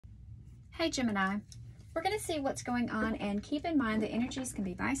Hey Gemini, we're going to see what's going on, and keep in mind the energies can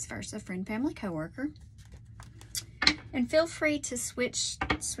be vice versa, friend, family, coworker. And feel free to switch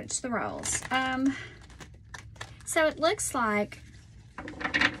the roles. So it looks like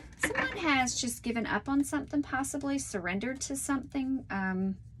someone has just given up on something, possibly surrendered to something.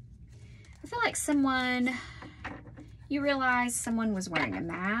 I feel like you realize someone was wearing a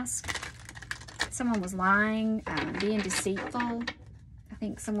mask. Someone was lying, being deceitful. I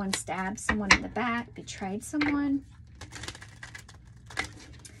think someone stabbed someone in the back, betrayed someone.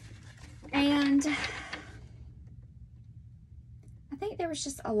 And I think there was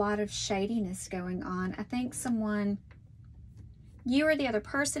just a lot of shadiness going on. I think you or the other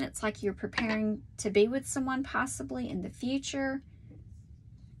person, it's like you're preparing to be with someone possibly in the future.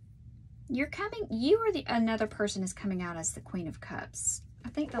 You or another person is coming out as the Queen of Cups. I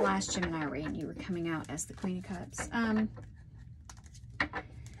think the last Gemini reading, you were coming out as the Queen of Cups.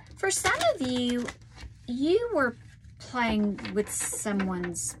 For some of you, you were playing with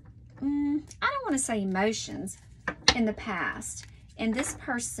someone's, I don't want to say emotions, in the past, and this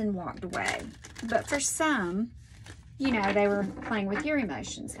person walked away. But for some, you know, they were playing with your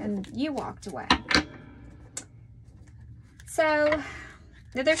emotions and you walked away. So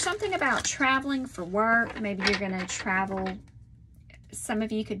there's something about traveling for work. Maybe you're going to travel. Some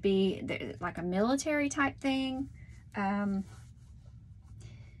of you could be like a military type thing.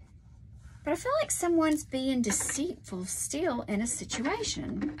 But I feel like someone's being deceitful still in a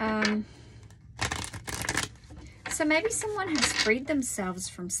situation. So maybe someone has freed themselves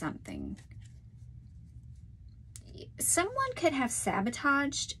from something. Someone could have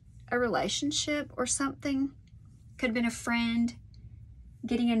sabotaged a relationship or something. Could have been a friend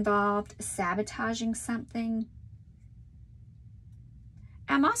getting involved, sabotaging something.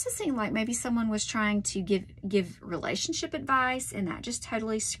 I'm also seeing like maybe someone was trying to give relationship advice, and that just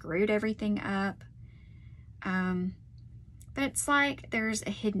totally screwed everything up. But it's like there's a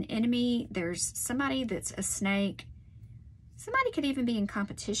hidden enemy. There's somebody that's a snake. Somebody could even be in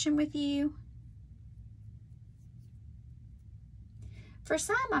competition with you. For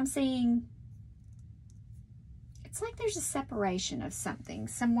some, I'm seeing it's like there's a separation of something.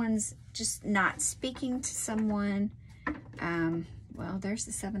 Someone's just not speaking to someone. Well, there's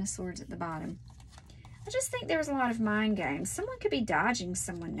the Seven of Swords at the bottom. I just think there's a lot of mind games. Someone could be dodging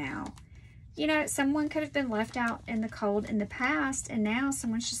someone now. You know, someone could have been left out in the cold in the past, and now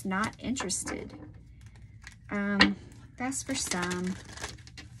someone's just not interested. That's for some.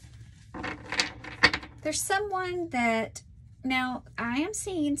 There's someone that, now I am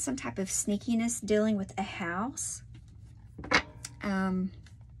seeing some type of sneakiness dealing with a house. But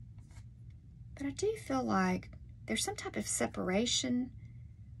I do feel like there's some type of separation.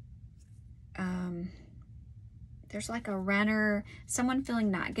 There's like a runner, someone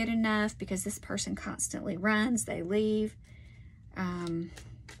feeling not good enough because this person constantly runs, they leave. All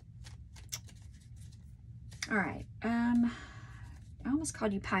right. I almost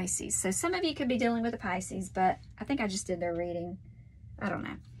called you Pisces. So some of you could be dealing with a Pisces, but I think I just did their reading. I don't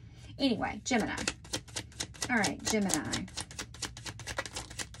know. Anyway, Gemini. All right, Gemini.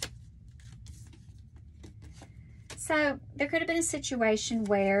 So there could have been a situation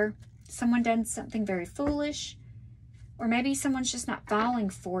where someone done something very foolish, or maybe someone's just not falling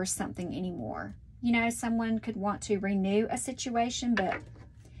for something anymore. You know, someone could want to renew a situation, but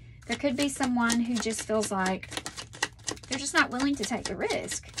there could be someone who just feels like they're just not willing to take the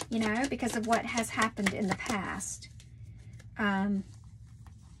risk, you know, because of what has happened in the past. I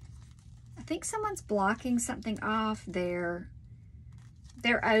think someone's blocking something off. They're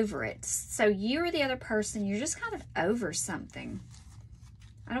over it. So you or the other person, you're just kind of over something.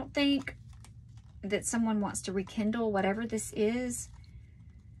 I don't think that someone wants to rekindle whatever this is.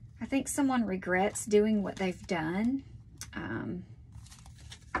 I think someone regrets doing what they've done.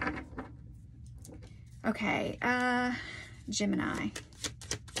 Okay, Gemini.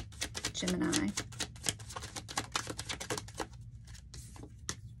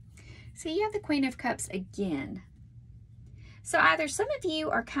 So you have the Queen of Cups again. So either some of you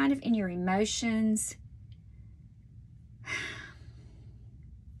are kind of in your emotions.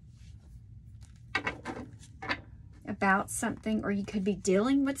 About something, or you could be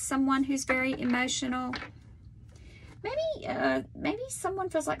dealing with someone who's very emotional. Maybe someone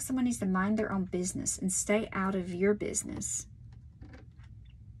feels like someone needs to mind their own business and stay out of your business.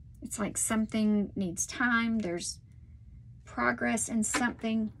 It's like something needs time. There's progress in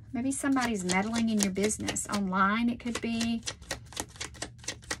something. Maybe somebody's meddling in your business. Online, it could be.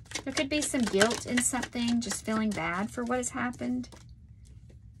 There could be some guilt in something, just feeling bad for what has happened.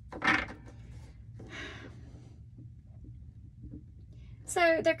 So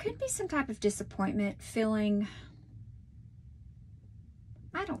So there could be some type of disappointment, feeling,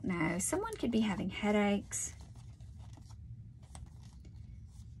 I don't know, someone could be having headaches.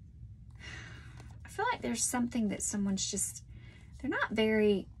 I feel like there's something that someone's just, they're not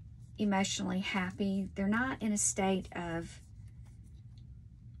very emotionally happy. They're not in a state of,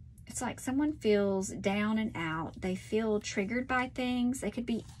 it's like someone feels down and out. They feel triggered by things. They could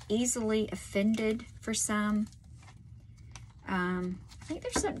be easily offended for some. I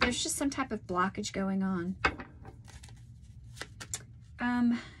think there's just some type of blockage going on.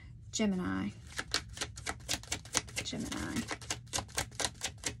 Gemini.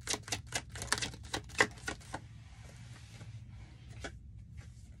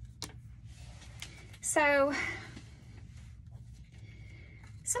 So,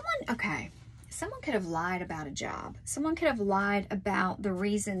 someone could have lied about a job. Someone could have lied about the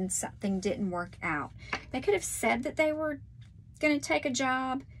reason something didn't work out. They could have said that they were going to take a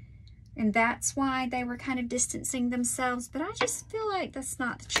job, and that's why they were kind of distancing themselves, but I just feel like that's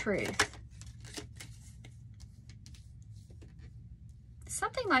not the truth.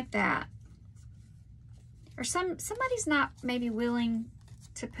 Something like that. Or somebody's not maybe willing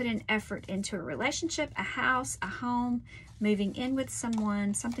to put an effort into a relationship, a house, a home, moving in with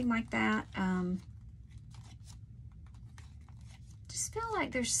someone, something like that. Just feel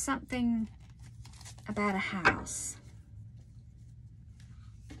like there's something about a house.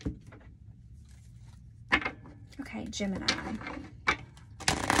 Okay, Gemini.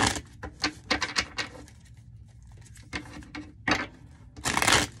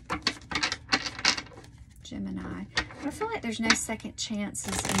 I feel like there's no second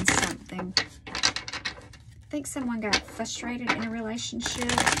chances in something. I think someone got frustrated in a relationship.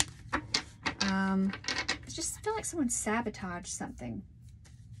 I just feel like someone sabotaged something.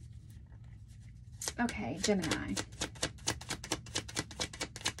 Okay, Gemini.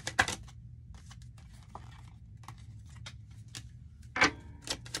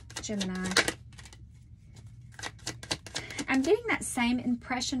 I'm getting that same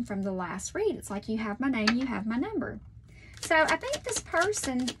impression from the last read. It's like you have my name, you have my number. So I think this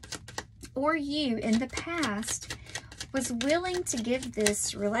person or you in the past was willing to give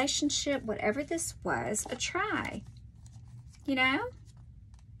this relationship, whatever this was, a try. You know?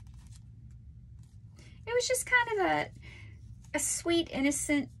 It was just kind of a sweet,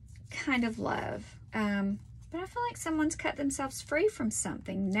 innocent kind of love. But I feel like someone's cut themselves free from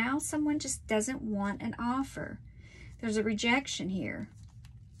something. Now someone just doesn't want an offer. There's a rejection here.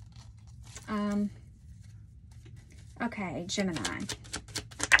 Okay, Gemini.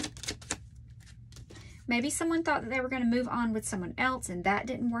 Maybe someone thought that they were going to move on with someone else and that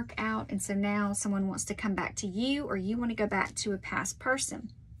didn't work out. And so now someone wants to come back to you, or you want to go back to a past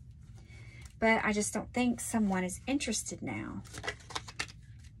person. But I just don't think someone is interested now.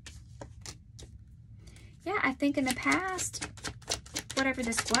 Yeah, I think in the past, whatever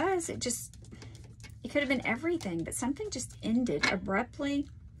this was, it could have been everything, but something just ended abruptly.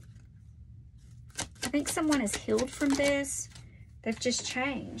 I think someone has healed from this. They've just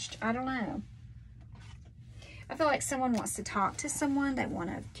changed. I don't know. I feel like someone wants to talk to someone. They want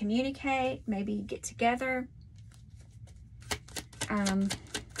to communicate, maybe get together.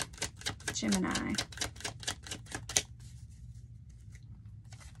 Gemini.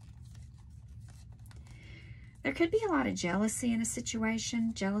 There could be a lot of jealousy in a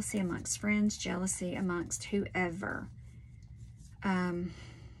situation, jealousy amongst friends, jealousy amongst whoever. I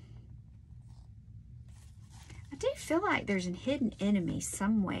do feel like there's a hidden enemy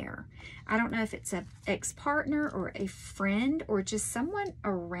somewhere. I don't know if it's an ex-partner or a friend or just someone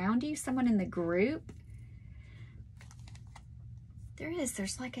around you, someone in the group.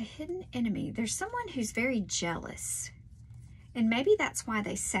 There's like a hidden enemy. There's someone who's very jealous. And maybe that's why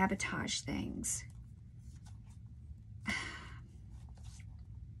they sabotage things.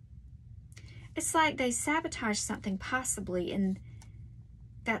 It's like they sabotaged something possibly, and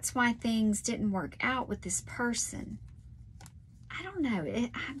that's why things didn't work out with this person. I don't know.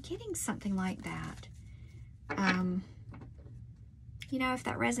 I'm getting something like that. You know, if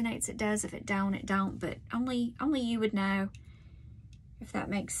that resonates, it does. If it don't, it don't. But only you would know if that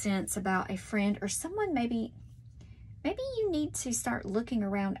makes sense about a friend or someone. Maybe you need to start looking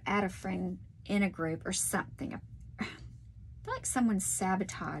around at a friend in a group or something. I feel like someone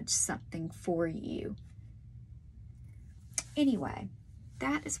sabotaged something for you. Anyway,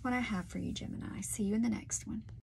 that is what I have for you, Gemini. See you in the next one.